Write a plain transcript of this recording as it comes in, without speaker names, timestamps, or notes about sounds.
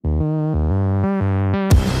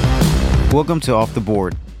Welcome to Off the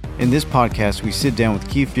Board. In this podcast, we sit down with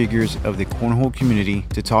key figures of the cornhole community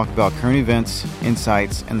to talk about current events,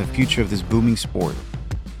 insights, and the future of this booming sport.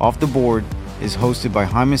 Off the Board is hosted by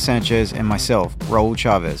Jaime Sanchez and myself, Raul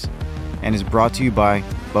Chavez, and is brought to you by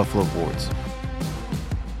Buffalo Boards.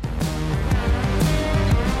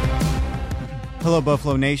 Hello,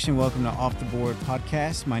 Buffalo Nation. Welcome to Off the Board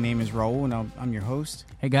podcast. My name is Raul, and I'm your host.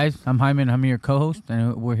 Hey, guys. I'm Jaime, and I'm your co-host,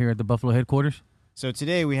 and we're here at the Buffalo headquarters. So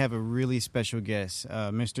today we have a really special guest,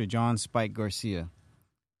 Mr. John Spike Garcia.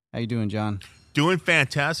 How you doing, John? Doing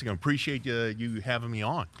fantastic. I appreciate you having me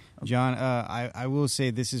on. John, I will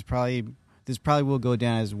say this probably will go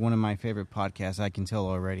down as one of my favorite podcasts. I can tell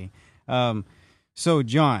already. So,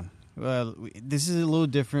 John, this is a little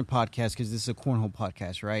different podcast because this is a cornhole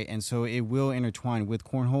podcast, right? And so it will intertwine with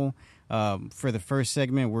cornhole. For the first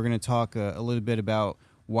segment, we're going to talk a little bit about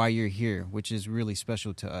why you're here, which is really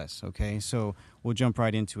special to us, okay? So we'll jump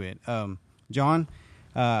right into it. John,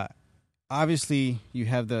 obviously you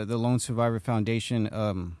have the Lone Survivor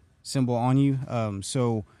Foundation symbol on you.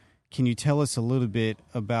 So can you tell us a little bit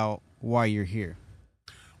about why you're here?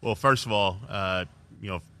 Well, first of all,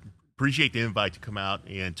 appreciate the invite to come out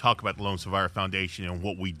and talk about the Lone Survivor Foundation and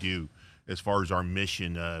what we do as far as our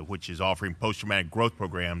mission, which is offering post-traumatic growth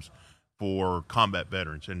programs for combat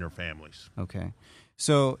veterans and their families. Okay.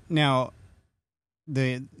 So now,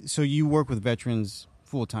 so you work with veterans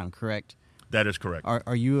full-time, correct? That is correct.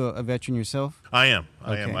 Are you a veteran yourself? I am.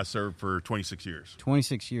 Okay. I am. I served for 26 years.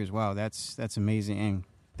 26 years. Wow, that's amazing. And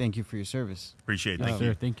thank you for your service. Appreciate it. Yes,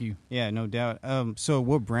 sir. Thank you. Yeah, no doubt. So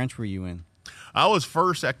what branch were you in? I was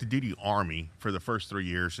first active duty Army for the first 3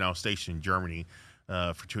 years, and I was stationed in Germany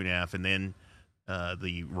for 2.5, and then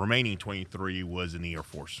the remaining 23 was in the Air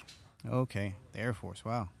Force. Okay, the Air Force.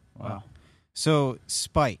 Wow. So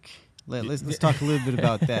Spike, let's talk a little bit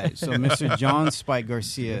about that. So Mr. John Spike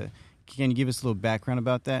Garcia, can you give us a little background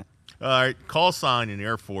about that? All right, call sign in the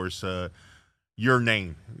Air Force, your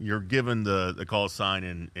name. You're given the call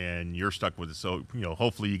sign, and you're stuck with it. So,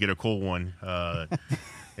 hopefully you get a cool one,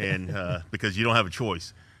 and because you don't have a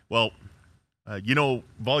choice. Well,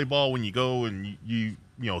 volleyball, when you go and you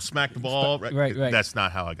smack the ball, right. That's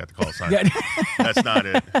not how I got the call sign. That's not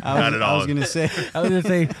it. Not at all. I was going to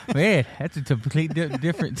say, man, that's a complete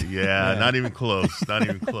difference. Yeah, not even close. Not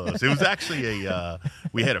even close. It was actually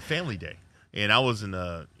we had a family day, and I was in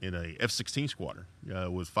a F-16 squadron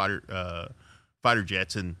with fighter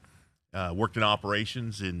jets, and worked in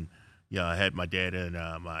operations, and I had my dad and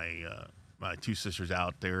my two sisters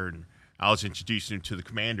out there, and I was introducing them to the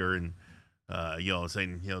commander, and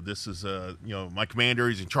saying, this is, my commander.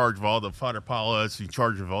 He's in charge of all the fighter pilots. He's in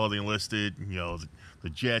charge of all the enlisted, the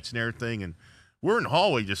jets and everything. And we're in the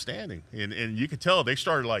hallway just standing, and you could tell they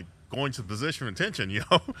started like going to the position of attention,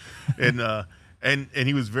 and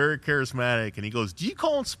he was very charismatic. And he goes, "Do you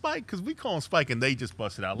call him Spike? Because we call him Spike." And they just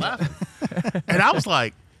busted out laughing. And I was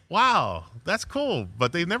like, wow, that's cool.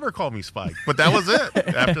 But they never called me Spike. But that was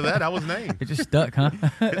it. After that, I was named. It just stuck, huh?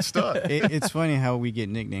 It stuck. It's funny how we get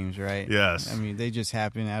nicknames, right? Yes. I mean, they just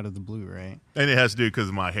happen out of the blue, right? And it has to do because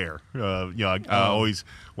of my hair. I always,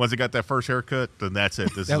 once I got that first haircut, then that's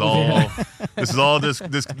it. This is all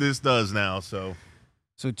this does now. So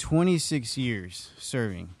 26 years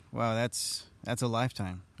serving. Wow, that's a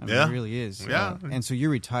lifetime. I mean, Yeah. It really is. Yeah. And so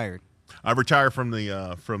you're retired. I retired from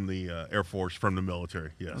the Air Force, from the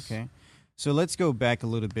military. Yes. Okay. So let's go back a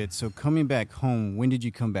little bit. So coming back home, when did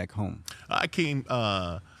you come back home? I came.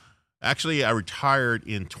 Actually, I retired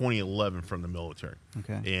in 2011 from the military.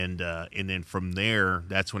 Okay. And then from there,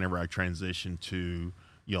 that's whenever I transitioned to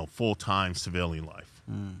full-time civilian life.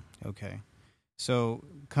 Okay. So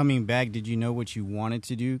coming back, did you know what you wanted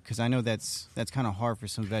to do? Because I know that's kind of hard for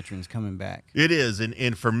some veterans coming back. It is,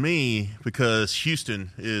 and for me, because Houston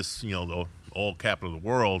is the oil capital of the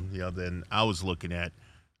world, then I was looking at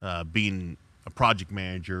being a project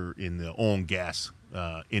manager in the oil and gas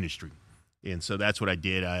industry, and so that's what I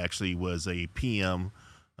did. I actually was a PM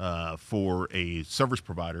for a service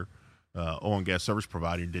provider, oil and gas service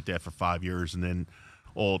provider, and did that for 5 years, and then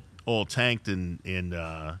oil tanked, and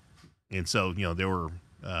so there were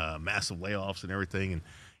massive layoffs and everything,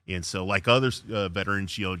 and so like other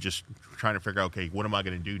veterans, just trying to figure out, okay, what am I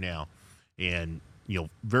going to do now? And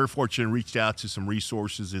very fortunate, reached out to some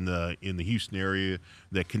resources in the Houston area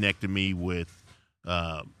that connected me with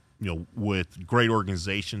with great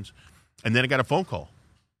organizations, and then I got a phone call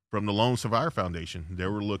from the Lone Survivor Foundation. They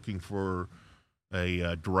were looking for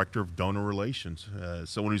a director of donor relations,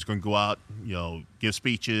 someone who's going to go out, give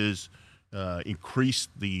speeches, increase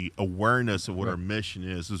the awareness of what our mission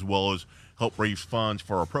is, as well as help raise funds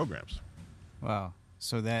for our programs. Wow.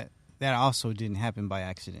 So that also didn't happen by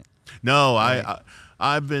accident. No, Right.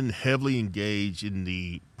 I've been heavily engaged in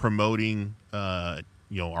the promoting,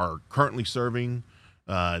 our currently serving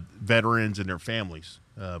veterans and their families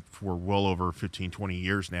for well over 15, 20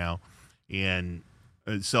 years now. And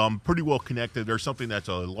so I'm pretty well connected. There's something that's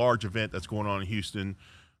a large event that's going on in Houston.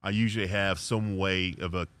 I usually have some way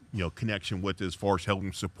of a connection with it as far as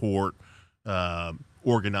helping support,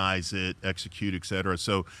 organize it, execute, et cetera.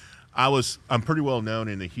 So I'm pretty well known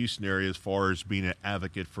in the Houston area as far as being an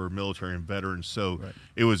advocate for military and veterans. So Right.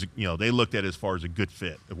 it was, they looked at it as far as a good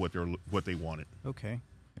fit of what they wanted. Okay.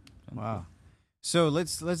 Wow. So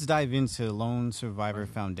let's dive into Lone Survivor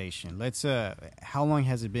Foundation. How long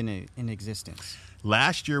has it been in existence?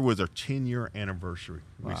 Last year was our 10-year anniversary.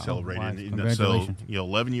 We Wow. celebrated. Wow. And, Congratulations. So,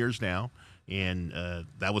 11 years now. And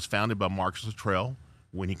that was founded by Marcus Luttrell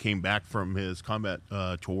when he came back from his combat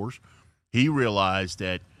tours. He realized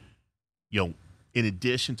that, in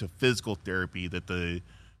addition to physical therapy, that the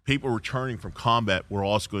people returning from combat were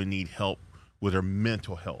also going to need help with their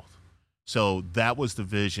mental health. So that was the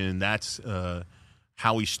vision. That's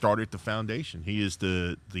how he started the foundation. He is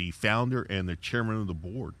the founder and the chairman of the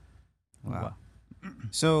board. Wow.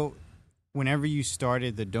 So whenever you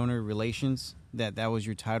started the donor relations, that was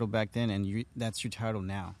your title back then, and that's your title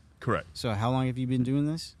now. Correct. So how long have you been doing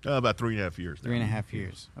this? About 3.5 years now. 3.5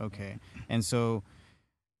 years. Okay. And so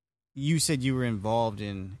you said you were involved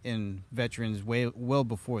in veterans well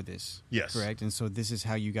before this. Yes. Correct? And so this is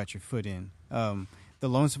how you got your foot in. The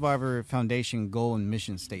Lone Survivor Foundation goal and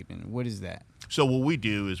mission statement, what is that? So what we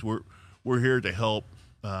do is we're here to help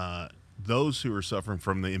those who are suffering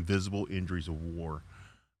from the invisible injuries of war.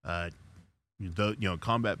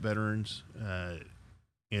 Combat veterans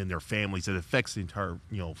and their families. It affects the entire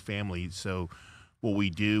family. So what we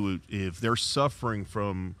do, if they're suffering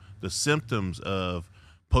from the symptoms of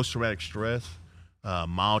post-traumatic stress,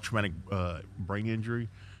 mild traumatic brain injury,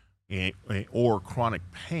 or chronic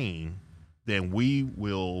pain, then we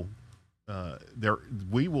will let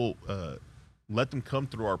them come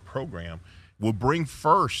through our program. We'll bring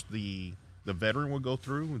first the veteran will go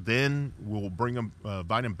through, then we'll bring them,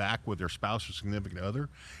 invite them back with their spouse or significant other,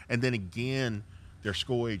 and then again their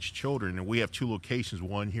school-age children. And we have 2 locations,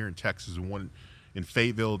 one here in Texas and one in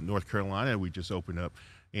Fayetteville, North Carolina. We just opened up,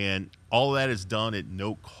 and all that is done at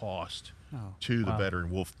no cost to the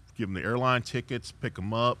veteran. We'll give them the airline tickets, pick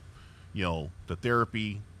them up, the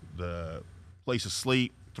therapy, the place to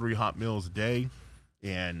sleep, 3 hot meals a day,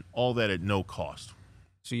 and all that at no cost.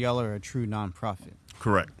 So y'all are a true nonprofit.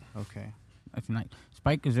 Correct. Okay. That's nice.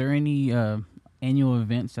 Spike, is there any annual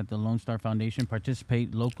events that the Lone Star Foundation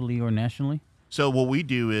participate locally or nationally? So what we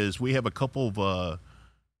do is we have a couple of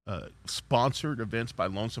sponsored events by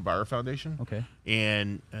Lone Survivor Foundation. Okay.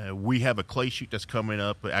 And we have a clay shoot that's coming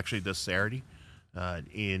up actually this Saturday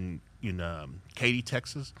in Katy,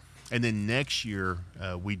 Texas. And then next year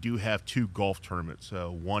we do have 2 golf tournaments.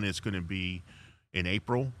 One is going to be in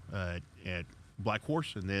April at Black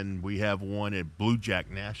Horse, and then we have one at Blue Jack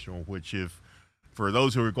National, which, if for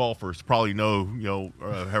those who are golfers, probably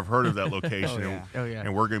have heard of that location. Oh, yeah.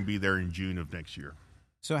 And we're going to be there in June of next year.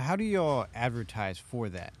 So how do y'all advertise for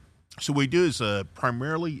that? So what we do is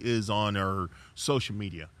primarily is on our social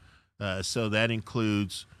media. So that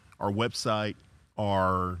includes our website,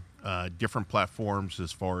 our different platforms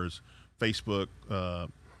as far as Facebook,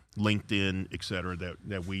 LinkedIn, et cetera,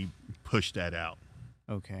 that we push that out.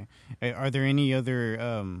 Okay. Are there any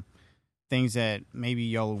other things that maybe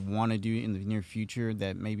y'all want to do in the near future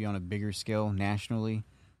that maybe on a bigger scale nationally?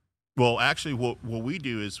 Well, actually, what we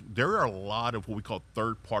do is there are a lot of what we call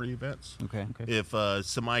third-party events. Okay. If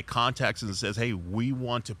somebody contacts us and says, hey, we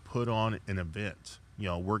want to put on an event,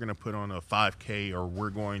 we're going to put on a 5K or we're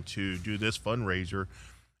going to do this fundraiser,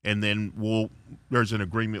 and then there's an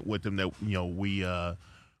agreement with them that,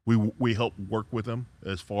 we help work with them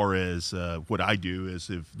as far as what I do is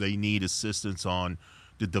if they need assistance on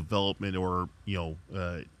the development or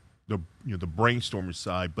the brainstorming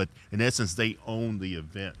side, but in essence they own the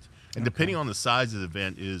event, and depending on the size of the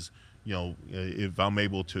event is if I'm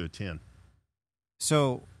able to attend.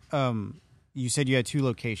 So you said you had 2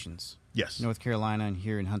 locations. Yes. North Carolina and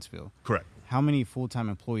here in Huntsville. Correct. How many full-time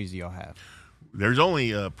employees do y'all have? There's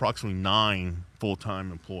only approximately 9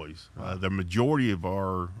 full-time employees. Wow. The majority of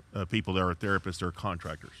our people that are therapists are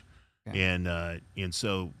contractors, Okay. and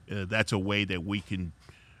so that's a way that we can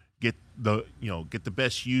get the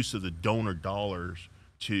best use of the donor dollars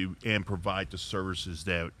and provide the services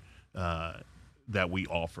that we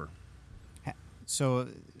offer. So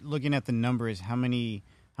looking at the numbers, how many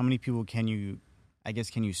people can you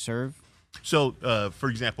serve? So, for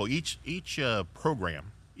example, each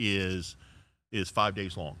program is 5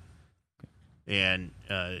 days long. and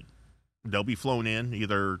they'll be flown in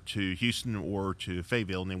either to Houston or to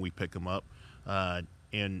Fayetteville, and then we pick them up.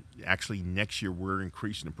 And actually, next year we're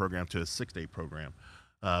increasing the program to a 6-day program.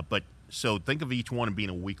 But so think of each one being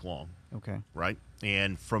a week long. Okay. Right?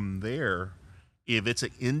 And from there, if it's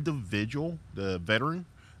an individual, the veteran,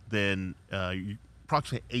 then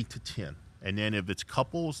approximately 8 to 10. And then if it's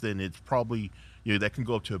couples, then it's probably, that can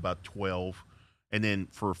go up to about 12. And then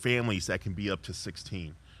for families, that can be up to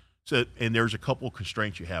 16. So, and there's a couple of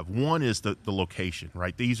constraints you have. One is the location,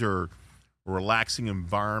 right? These are relaxing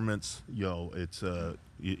environments. It's a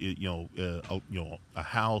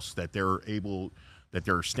house that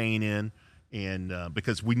they're staying in, and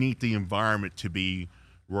because we need the environment to be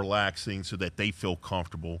relaxing so that they feel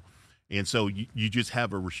comfortable. And so you just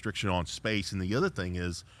have a restriction on space. And the other thing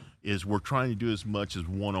is we're trying to do as much as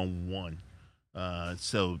one-on-one.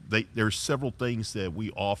 So there's several things that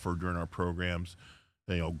we offer during our programs,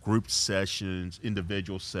 group sessions,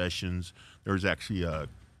 individual sessions. There's actually a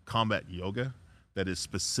combat yoga that is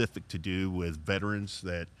specific to do with veterans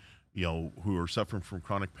that, who are suffering from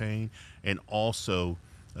chronic pain, and also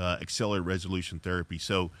accelerated resolution therapy.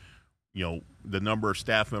 So, the number of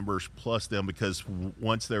staff members plus them, because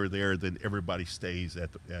once they're there, then everybody stays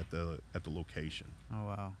at the location. Oh,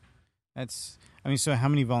 wow. So how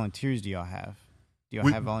many volunteers do y'all have? Do y'all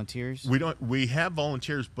have volunteers? We have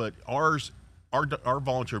volunteers, but our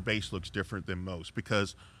volunteer base looks different than most,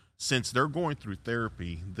 because since they're going through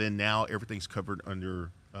therapy, then now everything's covered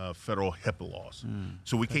under federal HIPAA laws.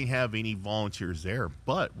 So we can't have any volunteers there,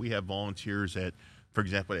 but we have volunteers for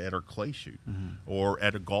example, at our clay shoot or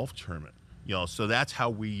at a golf tournament. So that's how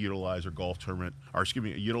we utilize our golf tournament,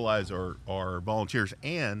 utilize our volunteers,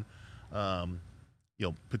 and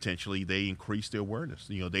potentially they increase the awareness.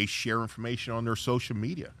 They share information on their social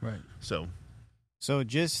media. Right. So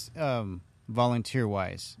just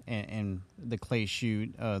volunteer-wise, and the clay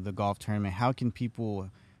shoot, the golf tournament, how can people,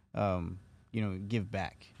 give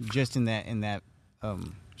back just in that?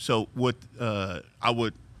 So what I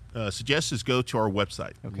would suggest is go to our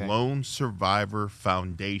website,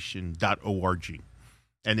 LoneSurvivorFoundation.org,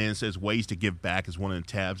 and then it says ways to give back is one of the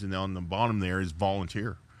tabs, and then on the bottom there is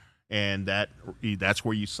volunteer, and that's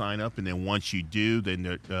where you sign up, and then once you do,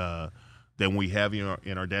 then we have you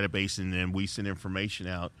in our database, and then we send information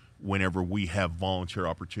out whenever we have volunteer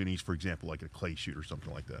opportunities, for example, like a clay shoot or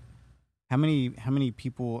something like that. How many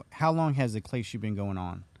people? How long has the clay shoot been going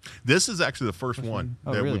on? This is actually the first one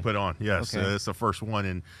that really? we put on. Yes, okay. It's the first one,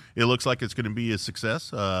 and it looks like it's going to be a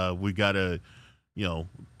success. We got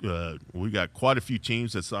we got quite a few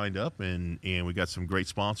teams that signed up, and we got some great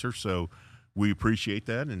sponsors. So we appreciate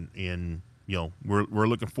that, and we're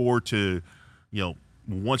looking forward to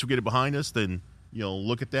once we get it behind us, then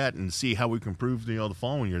look at that and see how we can improve the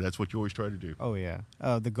following year. That's what you always try to do. Oh yeah,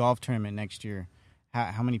 the golf tournament next year.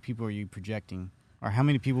 How many people are you projecting, or how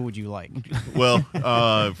many people would you like? Well,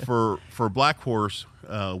 for Black Horse,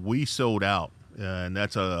 we sold out, and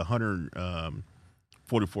that's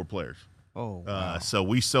 144 players. Oh, wow. So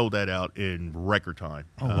we sold that out in record time.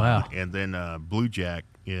 Oh, wow. And then Blue Jack,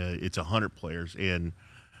 it's 100 players, and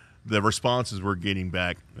the responses we're getting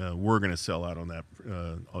back, we're going to sell out on that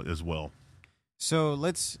as well. So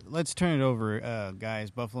let's turn it over, guys.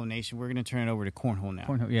 Buffalo Nation, we're going to turn it over to cornhole now.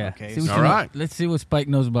 Cornhole, yeah. Okay. All right. Let's see what Spike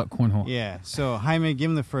knows about cornhole. Yeah. So Jaime, give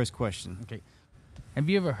him the first question. Okay. Have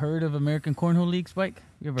you ever heard of American Cornhole League, Spike?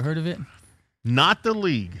 You ever heard of it? Not the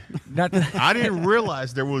league. Not the. I didn't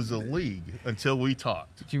realize there was a league until we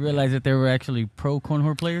talked. Did you realize that there were actually pro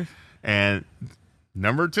cornhole players? And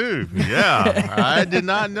number two, yeah, I did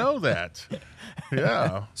not know that.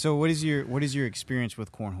 Yeah. So what is your experience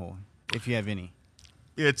with cornhole, if you have any?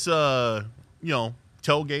 It's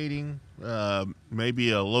tailgating,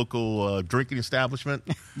 maybe a local drinking establishment.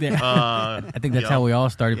 Yeah. I think that's how we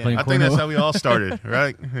all started playing cornhole. I think that's how we all started,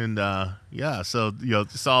 right? And so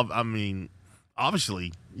it's all. I mean,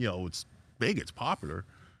 obviously, it's big, it's popular.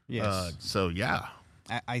 Yes. So yeah.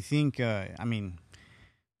 I think.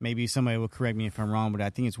 Maybe somebody will correct me if I'm wrong, but I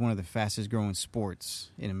think it's one of the fastest growing sports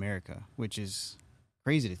in America, which is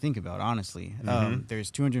crazy to think about, honestly. Mm-hmm. There's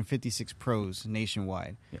 256 pros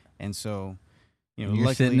nationwide, and so you're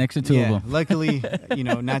luckily, sitting next to two of them. Luckily,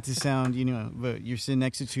 not to sound but you're sitting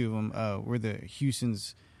next to two of them. We're the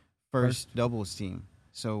Houston's first doubles team,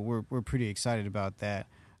 so we're pretty excited about that.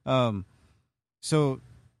 So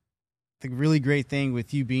the really great thing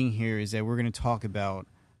with you being here is that we're going to talk about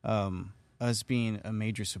us being a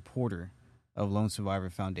major supporter of Lone Survivor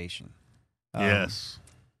Foundation. Yes.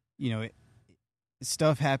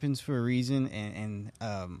 Stuff happens for a reason, and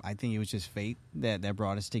I think it was just fate that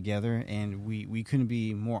brought us together, and we couldn't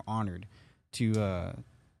be more honored to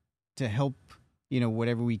help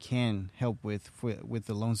whatever we can help with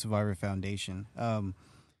the Lone Survivor Foundation.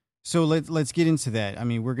 So let's get into that. I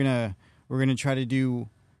mean, we're gonna try to do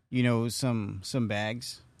some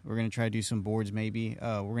bags. We're gonna try to do some boards. Maybe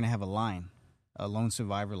we're gonna have a Lone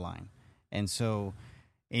Survivor line, and so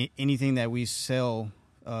anything that we sell,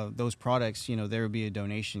 those products, there will be a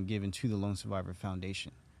donation given to the Lone Survivor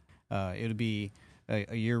Foundation. It'll be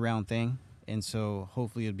a year-round thing, and so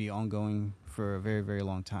hopefully it'll be ongoing for a very, very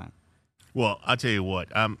long time. Well, I'll tell you what.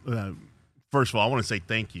 First of all, I want to say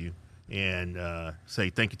thank you and say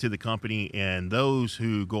thank you to the company and those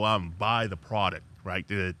who go out and buy the product, right,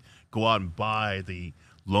 that go out and buy the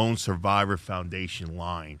Lone Survivor Foundation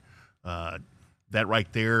line. That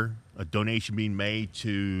right there, a donation being made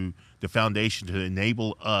to the foundation to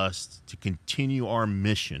enable us to continue our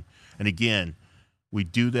mission. And again, we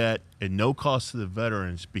do that at no cost to the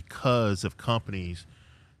veterans because of companies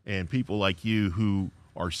and people like you who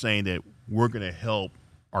are saying that we're going to help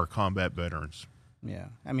our combat veterans. Yeah.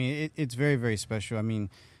 I mean, it's very, very special. I mean,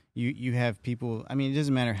 you have people, I mean, it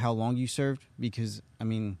doesn't matter how long you served because, I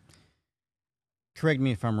mean, correct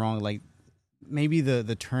me if I'm wrong, like maybe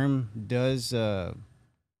the term does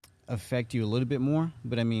affect you a little bit more,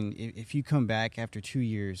 but I mean, if you come back after 2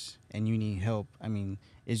 years and you need help, I mean,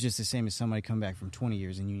 it's just the same as somebody come back from 20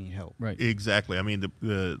 years and you need help. Right. Exactly. I mean,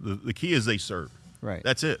 the key is they served. Right.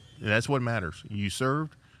 That's it. And that's what matters. You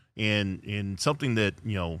served, and something that,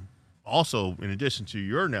 also in addition to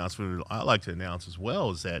your announcement, I like to announce as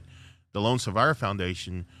well is that the Lone Survivor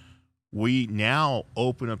Foundation, we now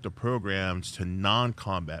open up the programs to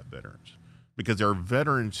non-combat veterans because there are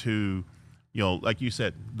veterans who, like you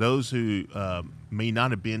said, those who may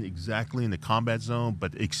not have been exactly in the combat zone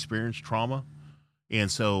but experienced trauma.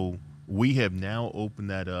 And so we have now opened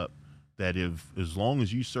that up that as long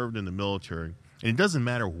as you served in the military, and it doesn't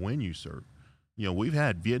matter when you served, we've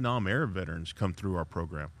had Vietnam era veterans come through our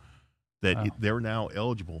program that they're now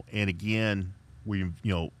eligible. And again, we,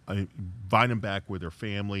 invite them back with their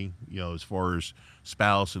family, as far as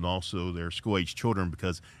spouse and also their school-age children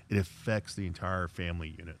because it affects the entire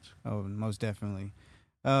family unit. Oh, most definitely.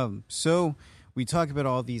 So we talk about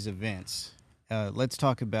all these events. Let's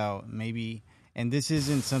talk about maybe, and this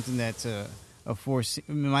isn't something that's it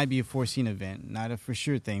might be a foreseen event, not a for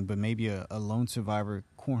sure thing, but maybe a Lone Survivor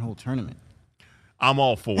cornhole tournament. I'm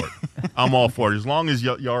all for it. I'm all for it. As long as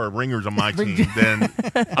y'all are ringers on my team, then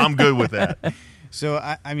I'm good with that. So,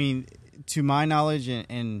 I mean, to my knowledge,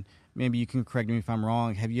 and maybe you can correct me if I'm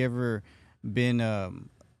wrong, have you ever been,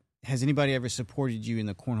 has anybody ever supported you in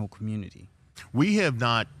the cornhole community? We have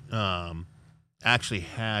not actually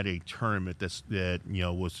had a tournament that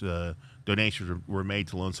was donations were made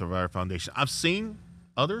to Lone Survivor Foundation. I've seen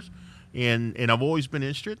others, and I've always been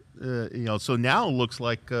interested. So now it looks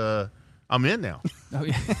like I'm in now. Oh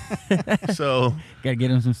yeah. So gotta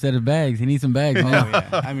get him some set of bags. He needs some bags. Oh,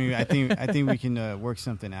 yeah. I mean, I think we can work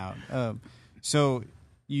something out. So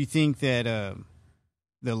you think that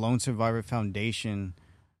the Lone Survivor Foundation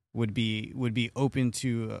would be open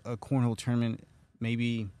to a cornhole tournament,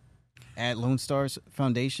 maybe at Lone Star's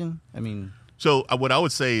Foundation? I mean, so what I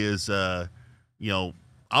would say is,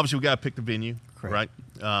 obviously we got to pick the venue, correct.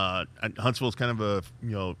 Right? And Huntsville's kind of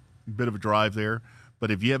a bit of a drive there, but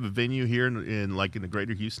if you have a venue here in the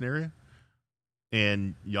greater Houston area,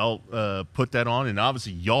 and y'all put that on, and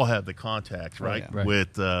obviously y'all have the contacts, right, yeah.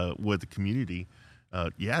 with the community,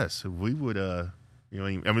 yes, we would.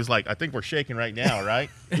 It's like I think we're shaking right now, right?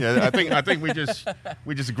 I think we just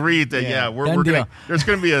agreed that we're gonna there's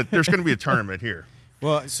gonna be a tournament here.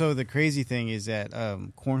 Well, so the crazy thing is that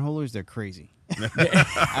cornholers, they're crazy.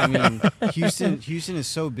 I mean, Houston is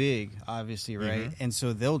so big, obviously, right? Mm-hmm. And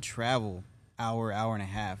so they'll travel hour and a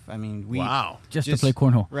half. I mean, just to play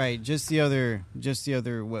cornhole, right? Just the other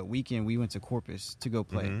weekend we went to Corpus to go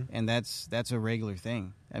play, mm-hmm. and that's a regular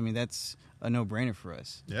thing. I mean, that's a no-brainer for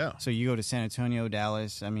us. Yeah. So you go to San Antonio,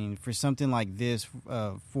 Dallas. I mean, for something like this,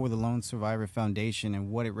 for the Lone Survivor Foundation and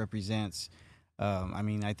what it represents, I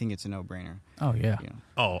mean, I think it's a no-brainer. Oh yeah.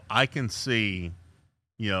 Oh, I can see,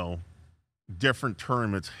 different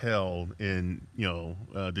tournaments held in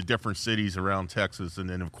the different cities around Texas, and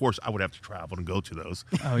then of course I would have to travel and go to those.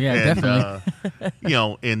 Oh yeah,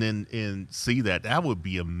 definitely. And see that would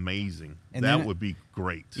be amazing. And that would be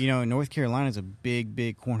great. North Carolina is a big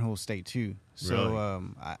cornhole state too. So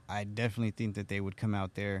really? I definitely think that they would come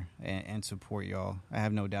out there and support y'all. I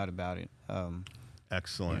have no doubt about it.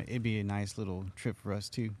 Excellent. It'd be a nice little trip for us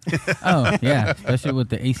too. Oh yeah, especially with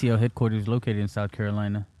the ACL headquarters located in South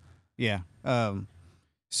Carolina. Yeah.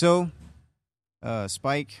 So,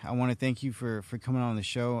 Spike, I want to thank you for coming on the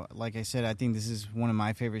show. Like I said, I think this is one of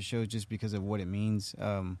my favorite shows just because of what it means.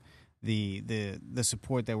 the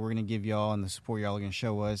support that we're going to give y'all and the support y'all are going to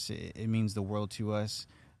show us. It means the world to us.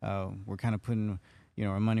 We're kind of putting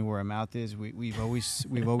our money where our mouth is. We've always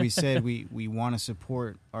said we want to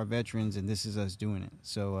support our veterans, and this is us doing it.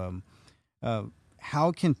 So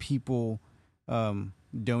how can people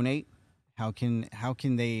donate? How can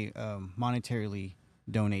they monetarily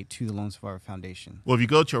donate to the Lone Survivor Foundation? Well, if you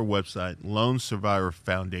go to our website,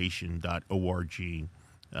 lonesurvivorfoundation.org,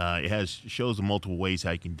 it shows the multiple ways how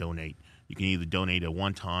you can donate. You can either donate at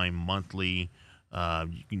one time, monthly.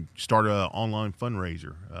 You can start an online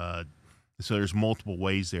fundraiser. So there's multiple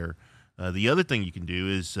ways there. The other thing you can do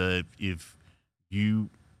is if you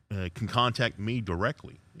can contact me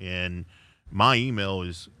directly, and my email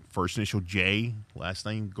is first initial J, last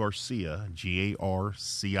name Garcia,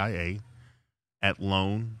 Garcia, at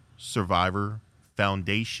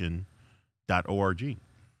lonesurvivorfoundation.org.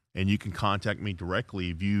 And you can contact me directly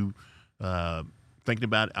if you thinking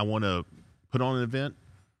about I want to put on an event.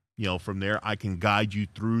 From there I can guide you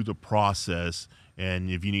through the process,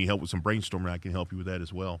 and if you need help with some brainstorming, I can help you with that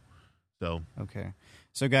as well. So okay.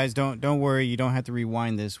 So guys, don't worry. You don't have to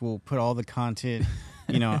rewind this. We'll put all the content,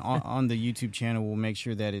 on the YouTube channel. We'll make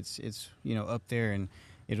sure that it's up there, and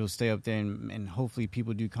it'll stay up there, and hopefully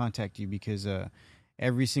people do contact you, because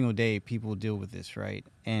every single day people deal with this, right?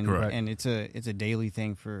 And Correct. And it's a daily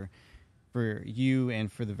thing for you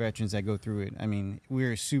and for the veterans that go through it. I mean,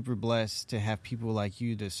 we're super blessed to have people like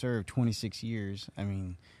you to serve 26 years. I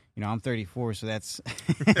mean, I'm 34, so that's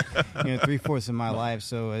 3/4 of my life.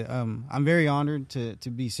 So I'm very honored to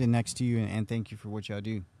be sitting next to you, and thank you for what y'all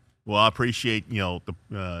do. Well, I appreciate y'all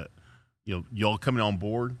coming on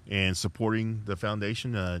board and supporting the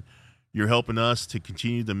foundation. You're helping us to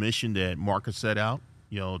continue the mission that Marcus set out.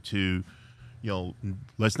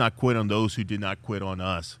 Let's not quit on those who did not quit on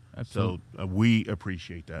us. Absolutely. So we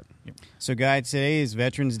appreciate that. Yep. So, guys, today is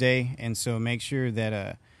Veterans Day, and so make sure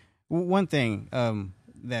that one thing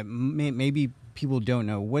that maybe people don't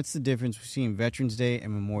know, what's the difference between Veterans Day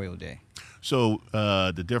and Memorial Day? So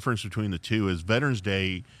the difference between the two is Veterans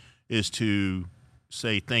Day is to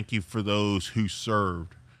say thank you for those who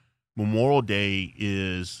served. Memorial Day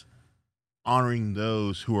is honoring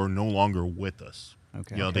those who are no longer with us.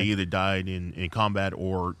 Okay. They either died in combat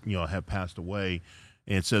or have passed away,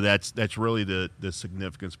 and so that's really the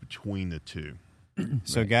significance between the two.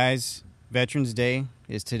 So, guys, Veterans Day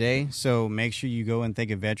is today, so make sure you go and thank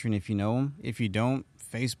a veteran if you know them. If you don't,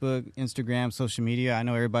 Facebook, Instagram, social media, I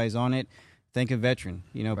know everybody's on it. Thank a veteran.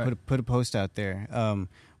 Right. Put a post out there.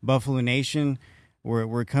 Buffalo Nation,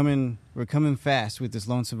 we're coming fast with this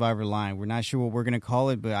Lone Survivor line. We're not sure what we're going to call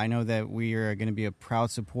it, but I know that we are going to be a proud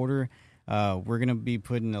supporter. We're going to be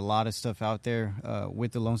putting a lot of stuff out there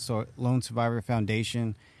with the Lone Survivor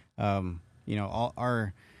Foundation. All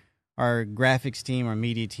our graphics team, our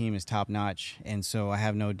media team is top notch, and so I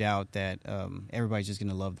have no doubt that everybody's just going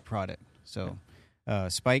to love the product. So,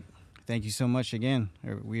 Spike, thank you so much again.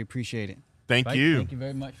 We appreciate it. Thank Spike, you. Thank you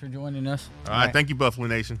very much for joining us. All right. Thank you, Buffalo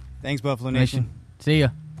Nation. Thanks, Buffalo Nation. See ya.